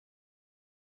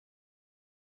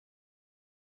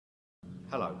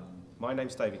Hello, my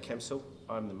name's David Kemsell.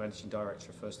 I'm the Managing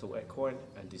Director of First Thought Equine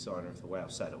and designer of the Wow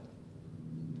saddle.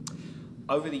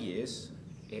 Over the years,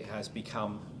 it has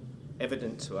become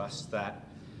evident to us that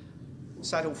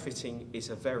saddle fitting is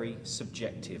a very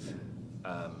subjective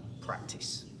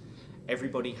practice.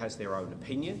 Everybody has their own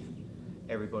opinion,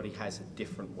 everybody has a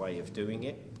different way of doing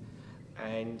it,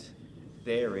 and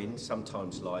therein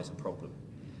sometimes lies a problem.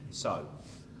 So,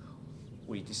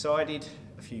 we decided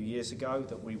a few years ago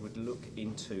that we would look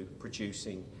into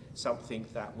producing something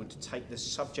that would take the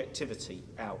subjectivity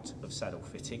out of saddle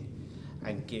fitting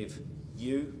and give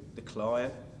you, the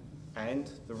client, and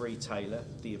the retailer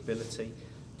the ability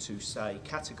to say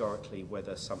categorically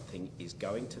whether something is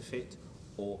going to fit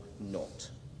or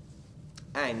not.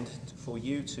 And for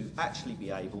you to actually be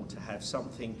able to have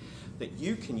something that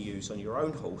you can use on your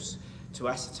own horse to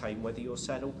ascertain whether your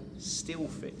saddle still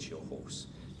fits your horse.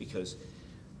 Because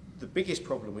the biggest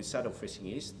problem with saddle fitting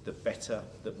is the better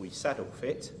that we saddle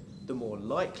fit, the more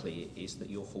likely it is that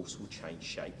your horse will change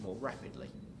shape more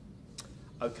rapidly.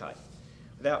 Okay,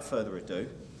 without further ado,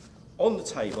 on the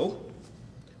table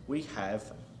we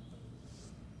have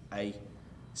a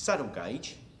saddle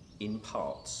gauge in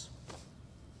parts.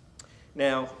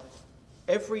 Now,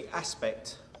 every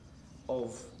aspect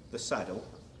of the saddle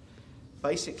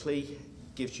basically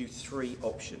gives you three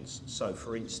options. So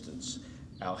for instance,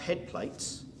 our head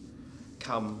plates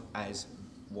come as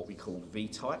what we call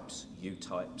V-types,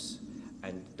 U-types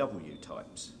and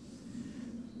W-types.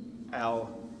 Our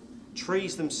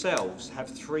trees themselves have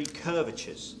three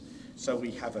curvatures. So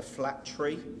we have a flat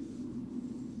tree,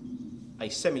 a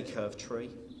semi-curved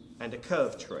tree and a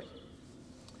curved tree.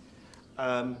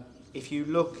 If you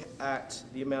look at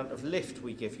the amount of lift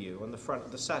we give you on the front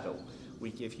of the saddle,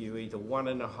 we give you either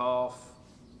 1.5,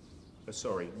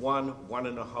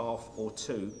 1.5 or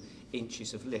 2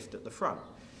 inches of lift at the front.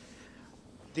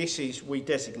 This is, we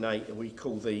designate and we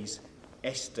call these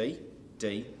SD,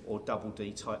 D or double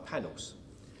D type panels.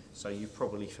 So you're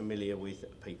probably familiar with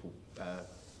people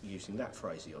using that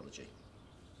phraseology.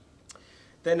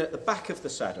 Then at the back of the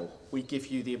saddle, we give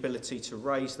you the ability to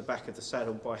raise the back of the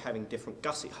saddle by having different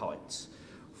gusset heights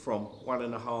from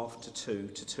 1.5 to 2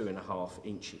 to 2.5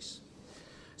 inches.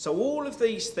 So all of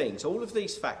these things, all of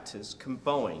these factors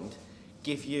combined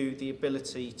give you the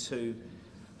ability to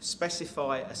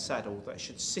specify a saddle that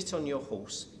should sit on your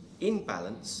horse in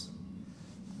balance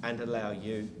and allow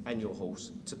you and your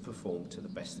horse to perform to the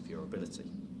best of your ability.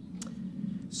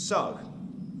 So,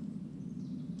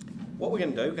 what we're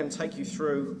going to do, we're going to take you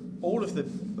through all of the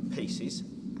pieces,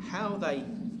 how they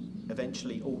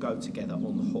eventually all go together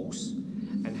on the horse,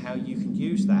 and how you can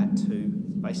use that to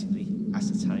basically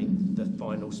ascertain the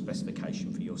final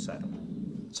specification for your saddle.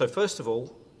 So first of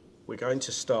all, we're going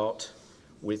to start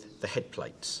with the head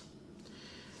plates.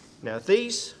 Now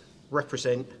these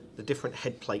represent the different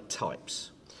head plate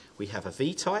types. We have a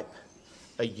V-type,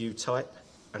 a U-type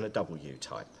and a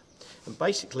W-type. And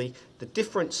basically the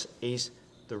difference is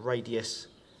the radius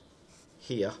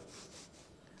here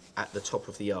at the top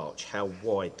of the arch, how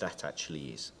wide that actually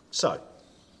is. So,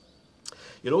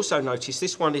 you'll also notice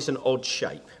this one is an odd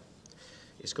shape.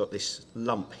 It's got this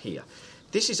lump here.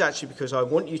 This is actually because I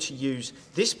want you to use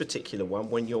this particular one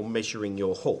when you're measuring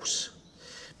your horse.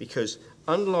 Because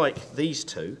unlike these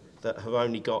two that have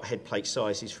only got head plate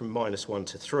sizes from -1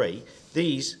 to 3,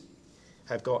 these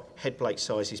have got head plate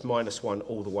sizes -1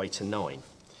 all the way to 9.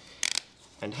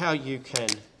 And how you can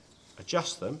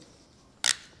adjust them,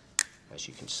 as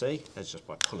you can see, that's just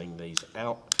by pulling these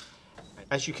out.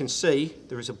 As you can see,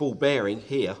 there is a ball bearing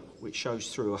here which shows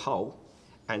through a hole,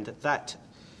 and that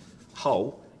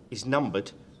hole is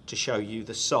numbered to show you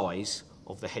the size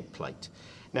of the head plate.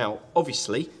 Now,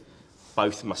 obviously,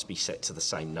 both must be set to the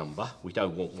same number. We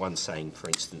don't want one saying, for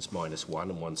instance, -1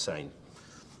 and one saying,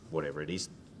 whatever it is,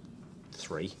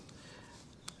 3.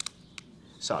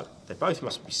 So, they both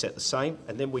must be set the same,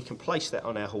 and then we can place that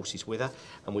on our horse's wither,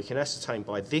 and we can ascertain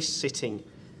by this sitting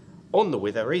on the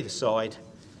wither either side,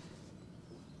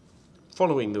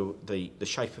 following the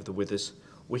shape of the withers,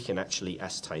 we can actually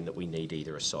ascertain that we need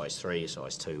either a size 3, a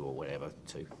size 2 or whatever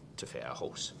to fit our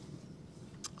horse.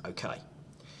 Okay.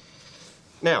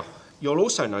 Now, you'll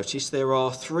also notice there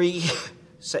are 3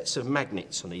 sets of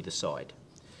magnets on either side,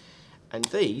 and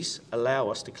these allow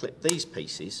us to clip these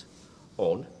pieces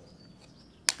on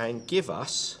and give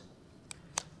us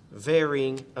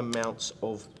varying amounts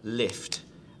of lift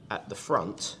at the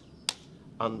front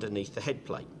underneath the head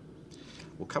plate.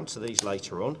 We'll come to these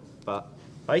later on, but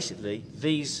basically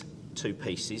these 2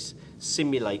 pieces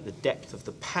simulate the depth of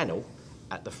the panel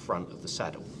at the front of the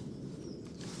saddle.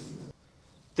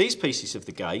 These pieces of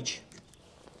the gauge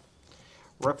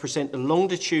represent the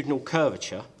longitudinal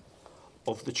curvature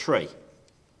of the tree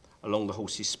along the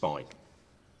horse's spine.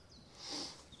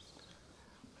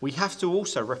 We have to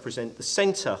also represent the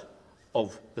centre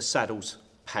of the saddle's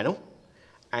panel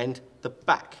and the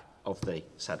back of the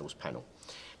saddle's panel.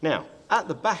 Now, at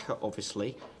the back,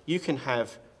 obviously, you can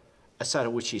have a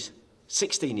saddle which is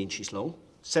 16 inches long,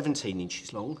 17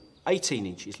 inches long, 18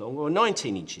 inches long, or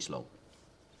 19 inches long.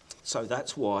 So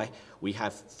that's why we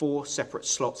have 4 separate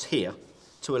slots here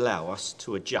to allow us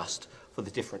to adjust for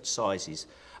the different sizes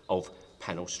of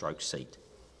panel stroke seat.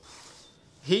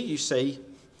 Here you see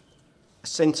a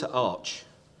centre arch,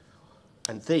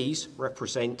 and these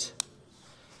represent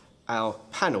our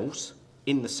panels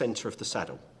in the centre of the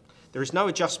saddle. There is no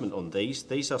adjustment on these.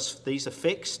 These are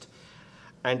fixed,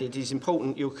 and it is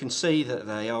important you can see that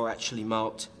they are actually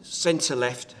marked centre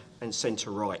left and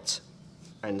centre right,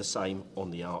 and the same on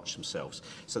the arch themselves.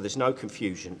 So there's no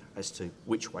confusion as to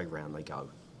which way round they go.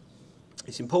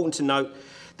 It's important to note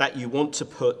that you want to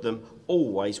put them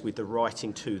always with the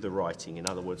writing to the writing, in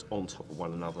other words, on top of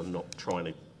one another, not trying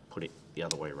to put it the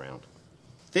other way around.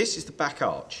 This is the back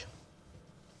arch,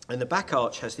 and the back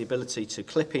arch has the ability to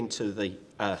clip into the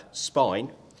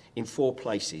spine in 4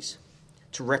 places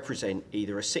to represent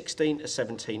either a 16, a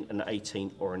 17, an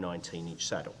 18 or a 19-inch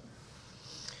saddle.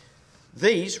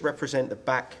 These represent the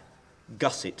back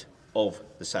gusset of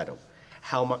the saddle,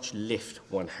 how much lift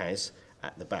one has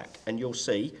at the back. And you'll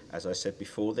see, as I said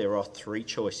before, there are 3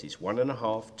 choices,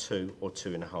 1.5, 2 or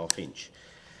 2.5 inch.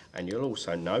 And you'll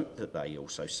also note that they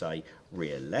also say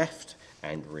rear left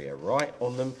and rear right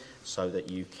on them, so that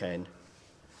you can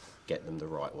get them the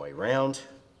right way round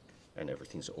and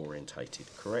everything's orientated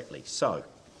correctly. So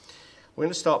we're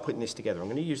going to start putting this together. I'm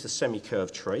going to use the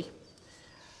semi-curved tree.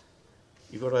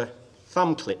 You've got a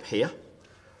thumb clip here,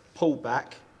 pull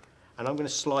back, and I'm going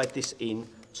to slide this in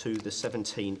to the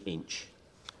 17-inch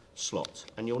slot.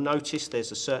 And you'll notice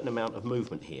there's a certain amount of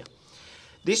movement here.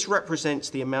 This represents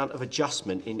the amount of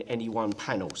adjustment in any one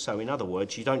panel. So in other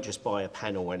words, you don't just buy a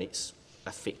panel and it's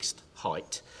a fixed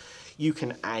height. You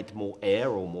can add more air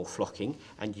or more flocking,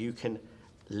 and you can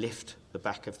lift the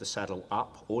back of the saddle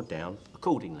up or down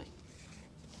accordingly.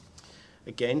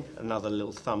 Again, another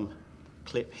little thumb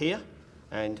clip here,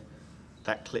 and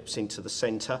that clips into the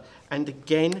centre. And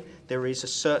again, there is a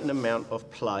certain amount of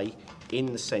play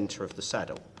in the centre of the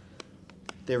saddle.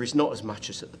 There is not as much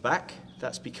as at the back.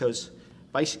 That's because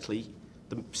basically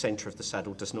the centre of the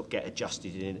saddle does not get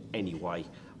adjusted in any way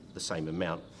the same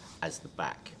amount as the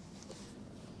back.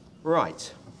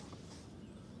 Right,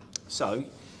 so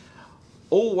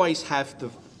always have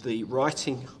the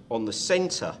writing on the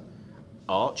centre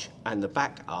arch and the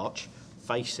back arch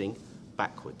facing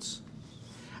backwards,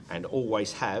 and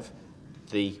always have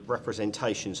the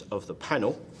representations of the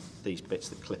panel, these bits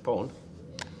that clip on,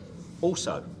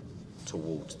 also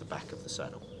towards the back of the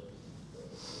saddle.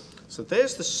 So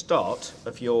there's the start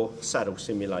of your saddle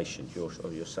simulation,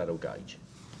 of your saddle gauge.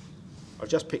 I've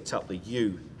just picked up the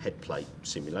U headplate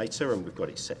simulator, and we've got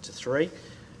it set to 3,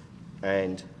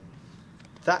 and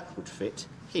that would fit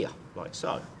here, like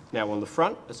so. Now on the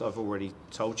front, as I've already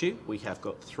told you, we have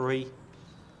got 3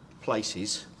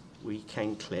 places we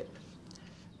can clip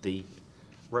the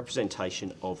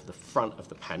representation of the front of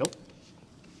the panel.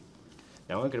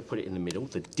 Now I'm going to put it in the middle,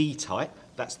 the D type.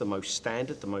 That's the most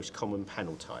standard, the most common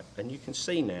panel type. And you can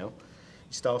see now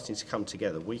it's starting to come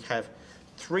together. We have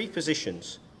 3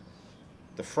 positions,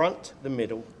 the front, the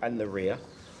middle and the rear,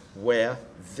 where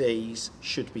these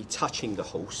should be touching the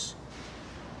horse.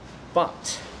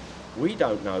 But we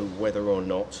don't know whether or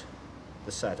not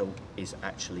the saddle is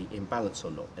actually in balance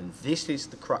or not. And this is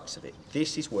the crux of it.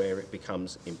 This is where it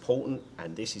becomes important,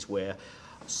 and this is where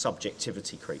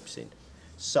subjectivity creeps in.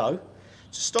 So,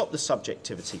 to stop the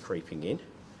subjectivity creeping in,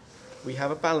 we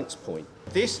have a balance point.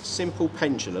 This simple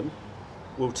pendulum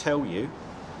will tell you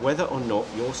whether or not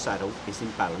your saddle is in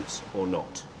balance or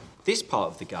not. This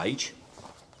part of the gauge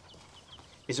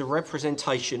is a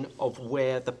representation of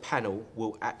where the panel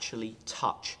will actually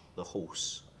touch the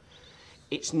horse.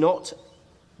 It's not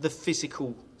the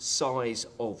physical size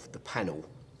of the panel.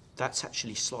 That's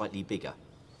actually slightly bigger.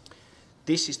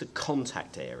 This is the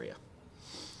contact area.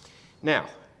 Now,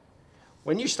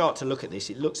 when you start to look at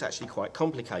this, it looks actually quite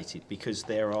complicated, because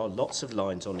there are lots of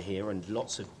lines on here and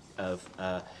lots of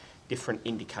different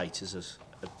indicators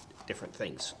of different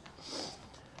things.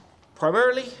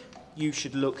 Primarily, you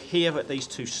should look here at these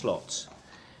 2 slots.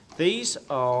 These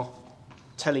are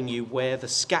telling you where the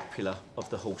scapula of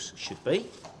the horse should be.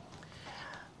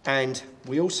 And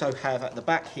we also have at the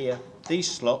back here these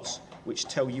slots which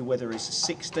tell you whether it's a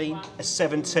 16, a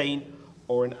 17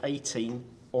 or an 18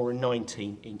 or a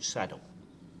 19-inch saddle.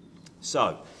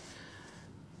 So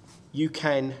you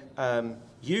can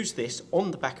use this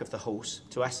on the back of the horse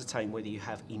to ascertain whether you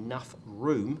have enough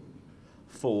room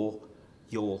for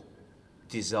your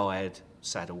desired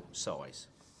saddle size.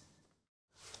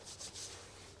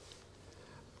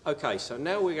 Okay, so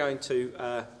now we're going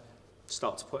to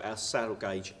start to put our saddle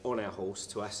gauge on our horse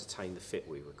to ascertain the fit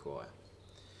we require.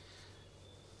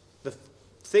 The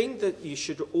thing that you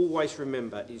should always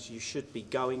remember is you should be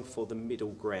going for the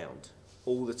middle ground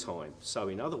all the time. So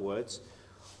in other words,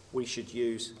 we should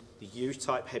use the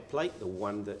U-type headplate, the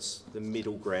one that's the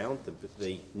middle ground,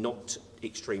 the not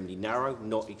extremely narrow,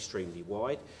 not extremely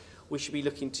wide. We should be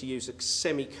looking to use a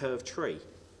semi-curved tree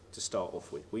to start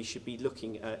off with. We should be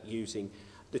looking at using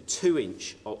the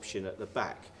 2-inch option at the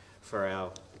back for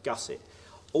our gusset.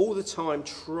 All the time,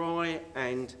 try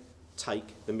and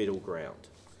take the middle ground.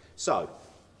 So,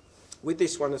 with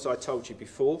this one, as I told you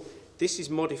before, this is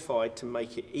modified to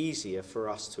make it easier for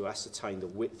us to ascertain the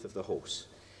width of the horse.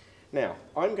 Now,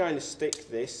 I'm going to stick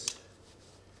this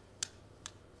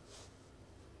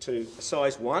to a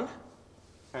size 1,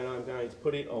 and I'm going to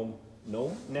put it on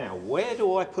norm. Now, where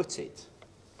do I put it?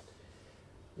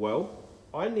 Well,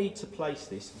 I need to place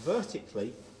this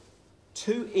vertically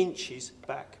 2 inches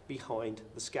back behind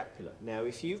the scapula. Now,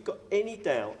 if you've got any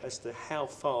doubt as to how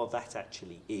far that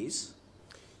actually is,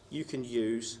 you can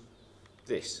use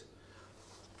this.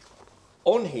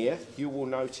 On here, you will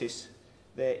notice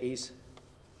there is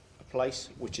a place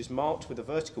which is marked with a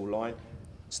vertical line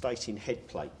stating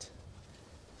headplate.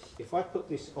 If I put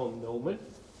this on Norman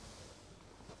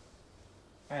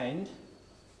and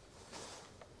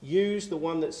use the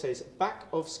one that says back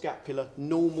of scapula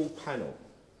normal panel,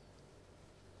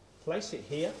 place it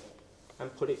here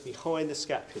and put it behind the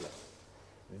scapula.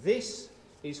 This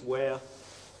is where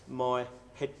my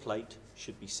headplate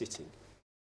should be sitting.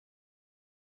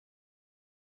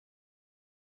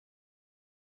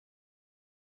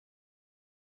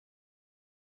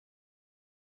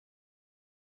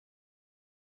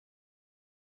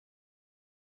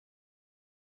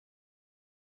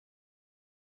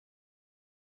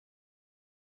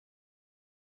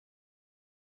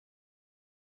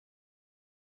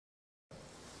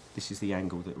 This is the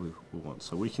angle that we want.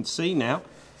 So we can see now,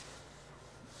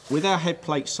 with our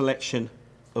headplate selection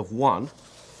of 1,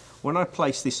 when I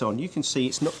place this on, you can see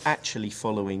it's not actually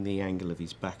following the angle of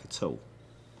his back at all.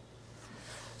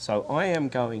 So I am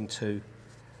going to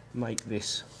make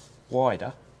this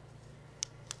wider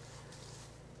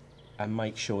and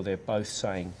make sure they're both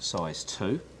saying size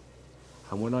 2.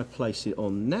 And when I place it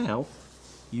on now,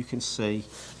 you can see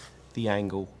the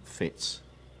angle fits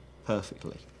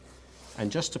perfectly. And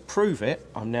just to prove it,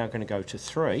 I'm now going to go to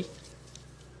 3.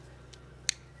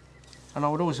 And I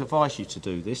would always advise you to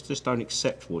do this, just don't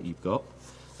accept what you've got.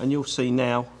 And you'll see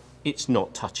now it's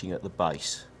not touching at the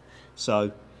base.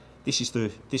 So this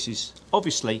is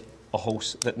obviously a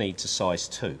horse that needs a size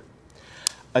 2.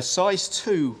 A size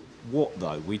 2 what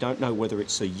though? We don't know whether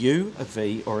it's a U, a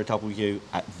V or a W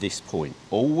at this point.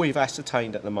 All we've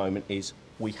ascertained at the moment is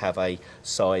we have a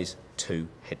size 2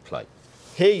 headplate.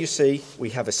 Here you see we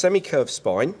have a semi-curved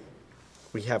spine,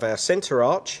 we have our centre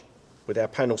arch with our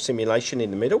panel simulation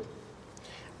in the middle,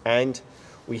 and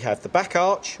we have the back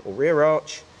arch or rear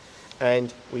arch,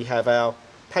 and we have our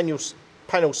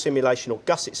panel simulation or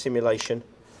gusset simulation,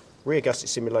 rear gusset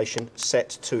simulation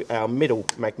set to our middle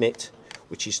magnet,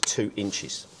 which is 2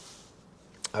 inches.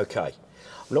 Okay,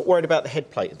 I'm not worried about the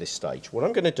headplate at this stage. What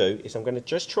I'm going to do is I'm going to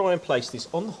just try and place this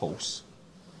on the horse,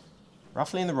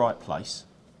 roughly in the right place,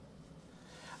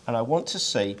 and I want to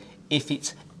see if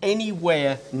it's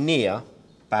anywhere near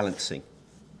balancing.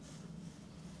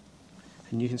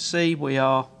 And you can see we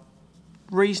are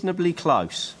reasonably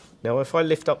close. Now if I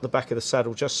lift up the back of the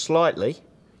saddle just slightly,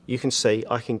 you can see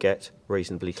I can get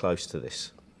reasonably close to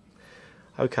this.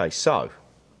 Okay, so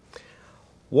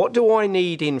what do I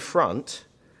need in front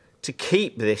to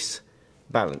keep this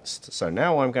balanced? So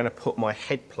now I'm going to put my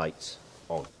head plates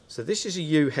on. So this is a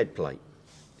U head plate,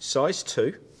 size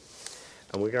 2,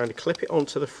 and we're going to clip it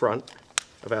onto the front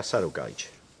of our saddle gauge.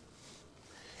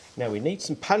 Now we need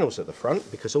some panels at the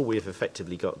front because all we've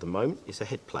effectively got at the moment is a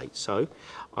head plate. So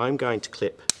I'm going to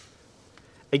clip,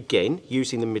 again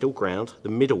using the middle ground, the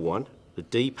middle one, the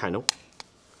D panel,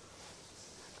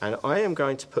 and I am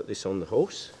going to put this on the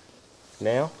horse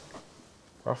now,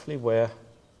 roughly where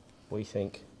we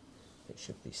think it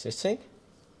should be sitting,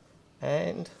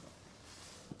 and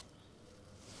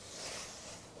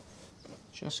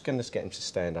just going to get him to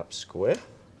stand up square.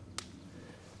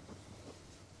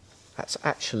 That's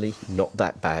actually not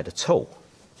that bad at all.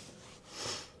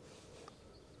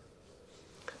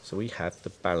 So we have the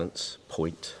balance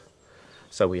point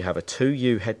So we have a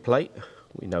 2U head plate.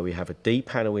 We know we have a D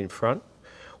panel in front.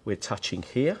 We're touching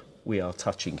here. We are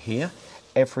touching here.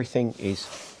 Everything is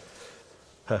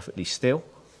perfectly still.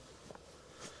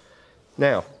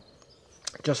 Now,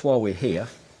 just while we're here,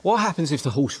 what happens if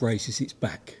the horse raises its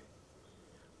back?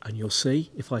 And you'll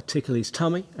see, if I tickle his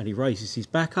tummy and he raises his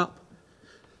back up,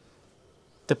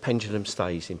 the pendulum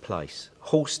stays in place.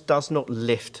 Horse does not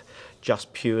lift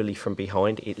just purely from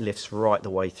behind, it lifts right the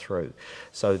way through.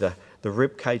 So the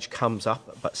rib cage comes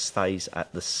up but stays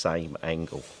at the same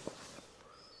angle.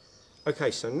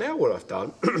 Okay, so now what I've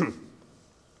done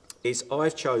is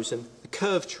I've chosen the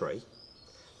curve tree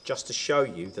just to show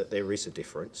you that there is a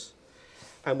difference.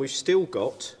 And we've still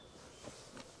got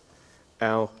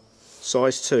our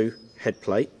size 2 head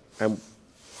plate and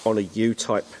on a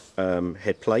U-type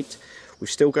head plate. We've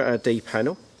still got our D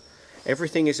panel.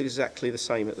 Everything is exactly the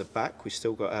same at the back. We've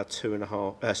still got our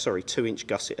 2-inch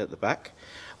gusset at the back.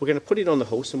 We're going to put it on the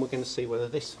horse and we're going to see whether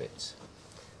this fits.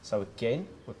 So again,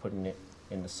 we're putting it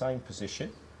in the same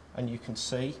position and you can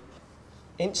see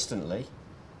instantly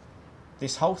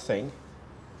this whole thing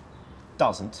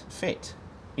doesn't fit.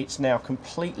 It's now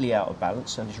completely out of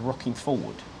balance and is rocking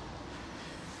forward.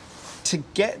 To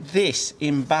get this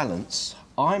in balance,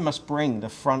 I must bring the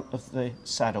front of the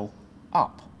saddle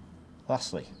up,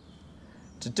 thusly.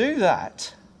 To do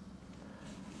that,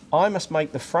 I must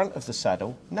make the front of the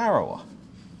saddle narrower.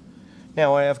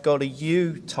 Now I have got a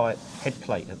U-type head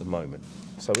plate at the moment.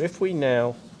 So if we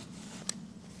now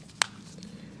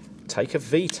take a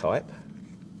V-type,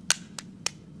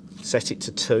 set it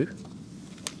to 2,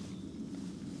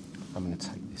 I'm going to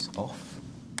take this off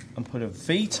and put a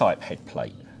V-type head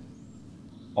plate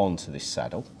onto this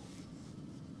saddle.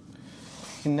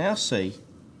 You can now see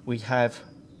we have,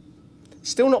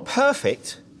 still not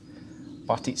perfect,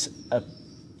 but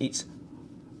it's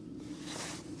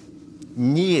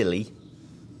nearly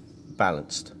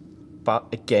balanced. But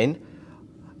again,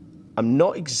 I'm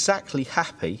not exactly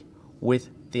happy with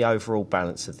the overall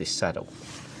balance of this saddle.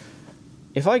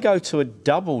 If I go to a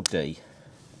double D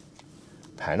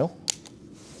panel,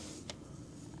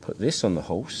 put this on the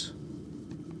horse,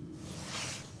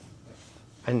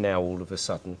 and now all of a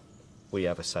sudden we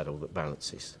have a saddle that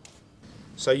balances.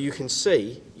 So you can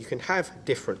see you can have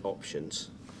different options,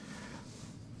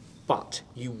 but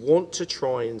you want to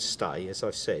try and stay, as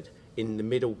I've said, in the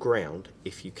middle ground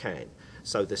if you can.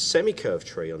 So the semi-curved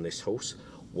tree on this horse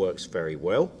works very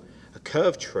well. A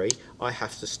curved tree, I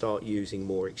have to start using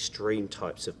more extreme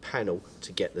types of panel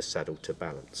to get the saddle to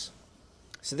balance.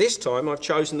 So this time I've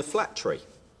chosen the flat tree.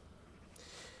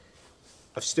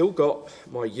 I've still got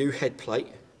my U head plate,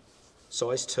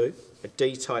 size 2, a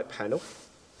D-type panel,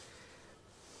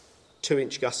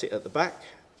 2-inch gusset at the back,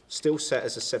 still set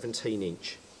as a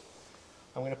 17-inch.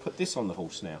 I'm going to put this on the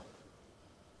horse now.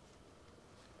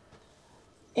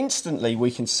 Instantly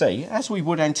we can see, as we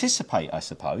would anticipate I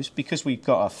suppose, because we've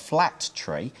got a flat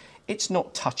tree, it's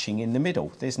not touching in the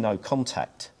middle, there's no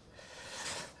contact.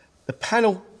 The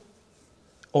panel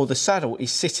or the saddle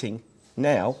is sitting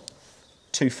now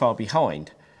too far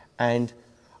behind, and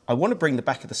I want to bring the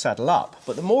back of the saddle up,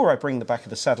 but the more I bring the back of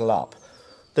the saddle up,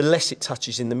 the less it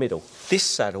touches in the middle. This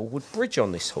saddle would bridge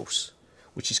on this horse,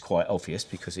 which is quite obvious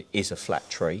because it is a flat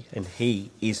tree and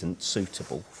he isn't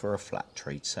suitable for a flat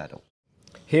treed saddle.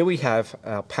 Here we have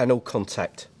our panel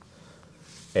contact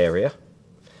area,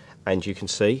 and you can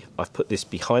see I've put this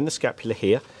behind the scapula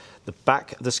here, the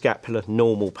back of the scapula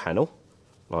normal panel,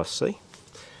 nicely,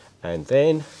 and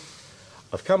then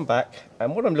I've come back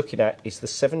and what I'm looking at is the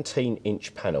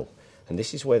 17-inch panel, and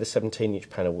this is where the 17-inch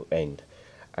panel will end,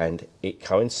 and it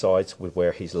coincides with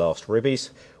where his last rib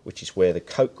is, which is where the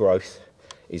coat growth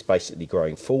is basically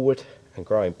growing forward and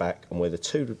growing back, and where the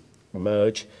two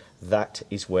merge, that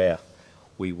is where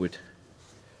we would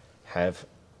have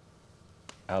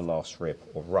our last rib,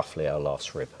 or roughly our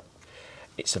last rib.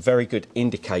 It's a very good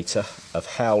indicator of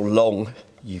how long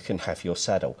you can have your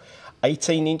saddle.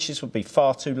 18 inches would be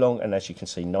far too long, and as you can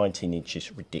see 19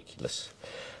 inches ridiculous.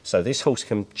 So this horse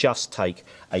can just take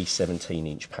a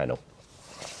 17-inch panel.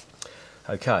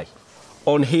 Okay,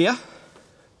 on here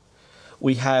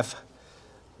we have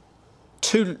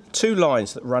two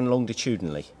lines that run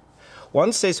longitudinally.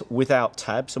 One says without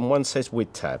tabs and one says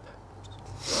with tab.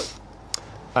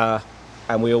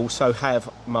 And we also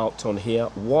have marked on here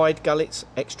wide gullets,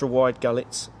 extra wide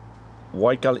gullets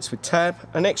with tab,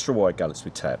 and extra wide gullets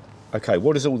with tab. Okay,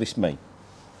 what does all this mean?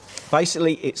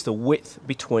 Basically, it's the width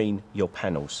between your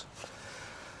panels.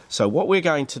 So what we're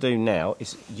going to do now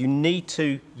is you need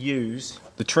to use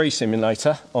the tree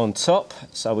simulator on top.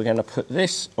 So we're going to put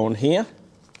this on here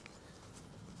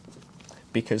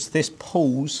because this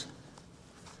pulls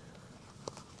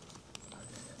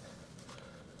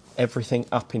everything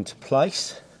up into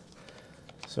place.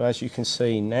 So as you can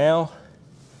see now,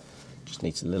 just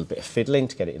needs a little bit of fiddling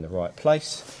to get it in the right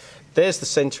place. There's the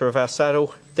centre of our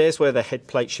saddle. There's where the head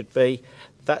plate should be.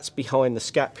 That's behind the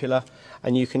scapula.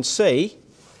 And you can see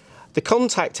the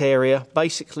contact area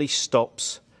basically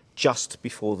stops just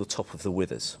before the top of the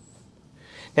withers.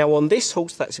 Now on this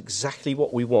horse, that's exactly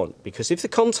what we want, because if the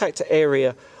contact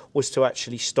area was to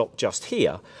actually stop just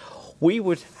here, we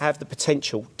would have the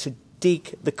potential to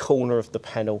dig the corner of the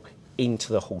panel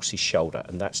into the horse's shoulder,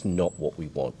 and that's not what we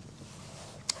want.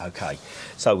 Okay,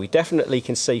 so we definitely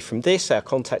can see from this, our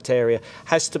contact area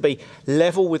has to be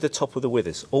level with the top of the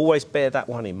withers. Always bear that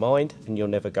one in mind and you'll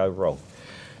never go wrong.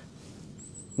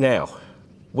 Now,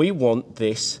 we want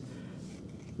this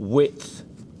width.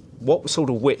 What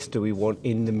sort of width do we want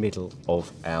in the middle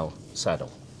of our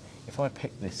saddle? If I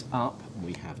pick this up and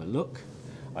we have a look,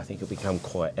 I think it'll become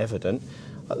quite evident.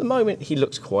 At the moment, he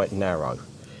looks quite narrow.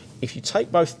 If you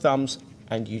take both thumbs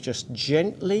and you just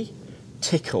gently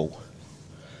tickle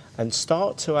and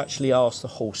start to actually ask the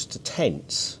horse to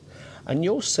tense, and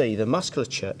you'll see the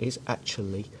musculature is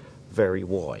actually very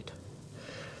wide.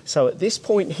 So at this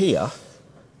point here,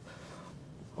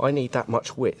 I need that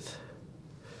much width.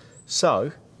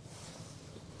 So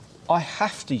I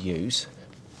have to use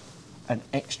an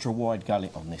extra wide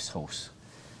gullet on this horse,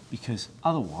 because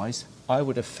otherwise I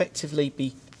would effectively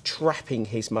be trapping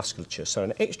his musculature. So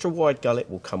an extra wide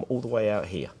gullet will come all the way out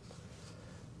here.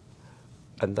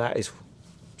 And that is,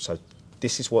 so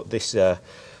this is what this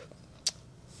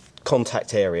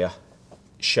contact area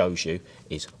shows you,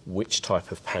 is which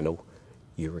type of panel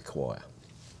you require.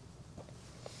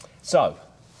 So,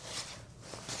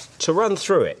 to run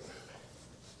through it,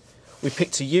 we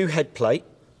picked a U head plate,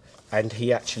 and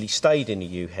he actually stayed in a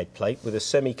U head plate with a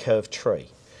semi-curved tree.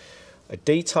 A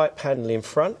D-type panel in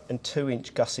front and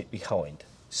 2-inch gusset behind.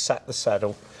 Sat the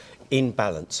saddle in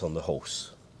balance on the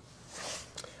horse.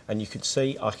 And you can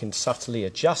see I can subtly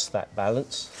adjust that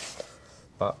balance,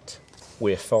 but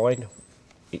we're fine,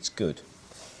 it's good.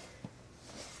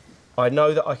 I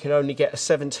know that I can only get a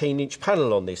 17-inch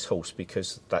panel on this horse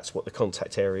because that's what the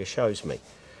contact area shows me.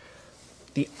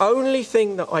 The only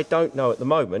thing that I don't know at the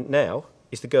moment now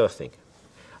is the girthing,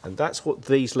 and that's what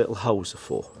these little holes are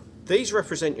for. These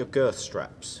represent your girth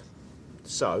straps.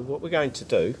 So what we're going to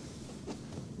do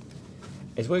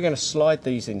is we're going to slide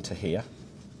these into here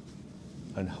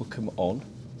and hook them on,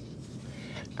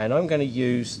 and I'm going to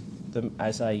use them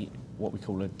as a what we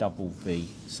call a double V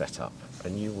setup,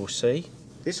 and you will see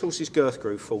this horse's girth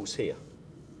groove falls here,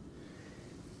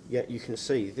 yet you can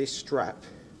see this strap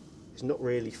is not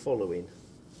really following.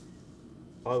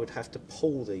 I would have to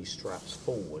pull these straps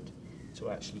forward to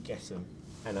actually get them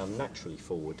and unnaturally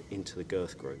forward into the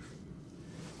girth groove.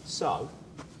 So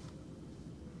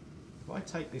if I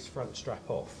take this front strap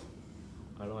off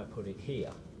and I put it here,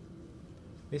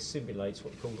 this simulates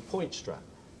what we call the point strap.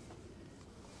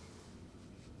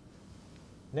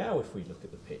 Now if we look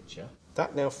at the picture,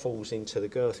 that now falls into the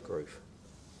girth groove.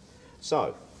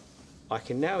 So I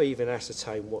can now even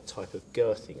ascertain what type of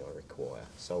girthing I require.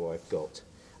 So I've got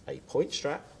a point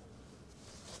strap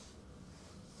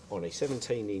on a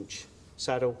 17-inch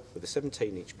saddle with a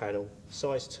 17-inch panel,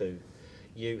 size 2,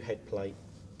 U head plate,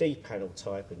 D panel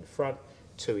type in the front,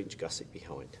 2-inch gusset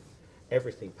behind.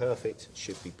 Everything perfect,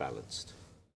 should be balanced.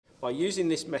 By using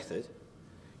this method,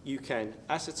 you can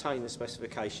ascertain the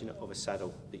specification of a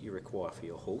saddle that you require for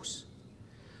your horse.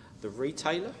 The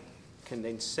retailer can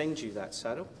then send you that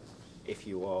saddle if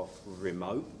you are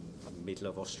remote, middle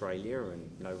of Australia and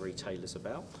no retailers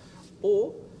about,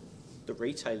 or the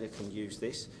retailer can use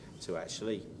this to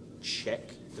actually check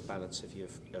the balance of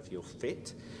your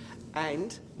fit,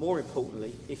 and more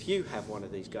importantly, if you have one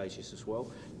of these gauges as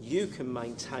well, you can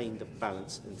maintain the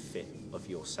balance and fit of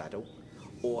your saddle,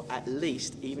 or at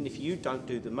least, even if you don't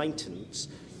do the maintenance,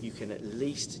 you can at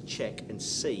least check and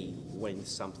see when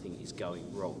something is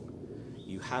going wrong.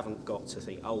 You haven't got to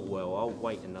think, oh well, I'll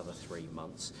wait another 3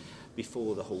 months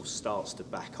before the horse starts to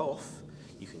back off.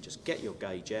 You can just get your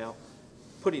gauge out,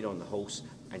 put it on the horse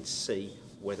and see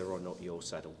whether or not your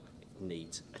saddle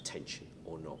needs attention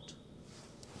or not.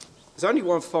 There's only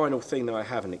one final thing that I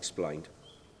haven't explained,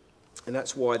 and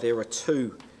that's why there are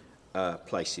two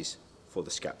places for the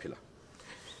scapula.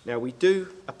 Now we do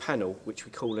a panel which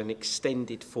we call an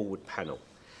extended forward panel.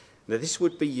 Now this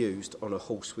would be used on a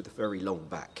horse with a very long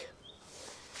back.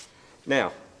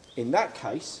 Now in that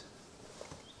case,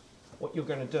 what you're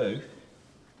going to do,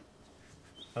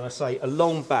 and I say a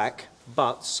long back,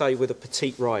 but say with a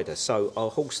petite rider, so a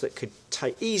horse that could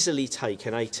easily take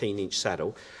an 18-inch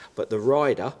saddle, but the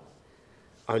rider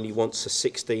only wants a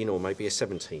 16 or maybe a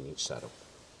 17-inch saddle.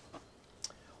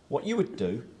 what you would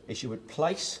do is you would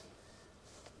place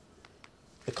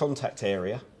the contact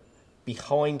area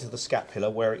behind the scapula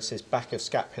where it says back of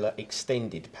scapula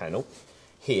extended panel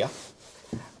here.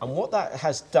 And what that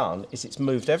has done is it's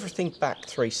moved everything back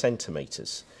 3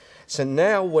 centimetres. So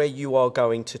now where you are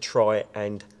going to try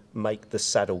and make the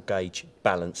saddle gauge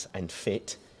balance and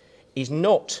fit is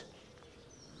not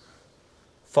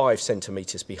 5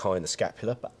 centimetres behind the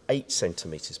scapula, but 8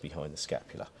 centimetres behind the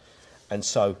scapula. And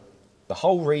so the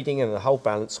whole reading and the whole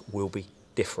balance will be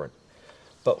different.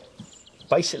 But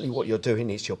basically what you're doing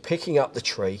is you're picking up the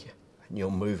tree and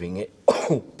you're moving it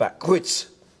backwards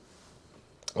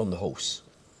on the horse.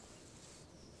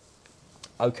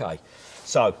 Okay,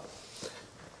 so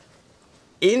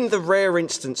in the rare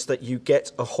instance that you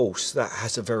get a horse that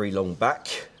has a very long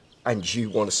back and you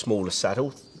want a smaller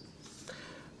saddle,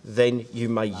 then you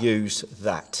may use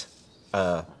that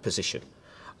position.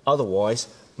 Otherwise,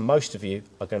 most of you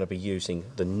are going to be using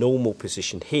the normal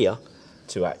position here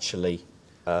to actually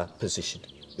position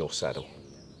your saddle.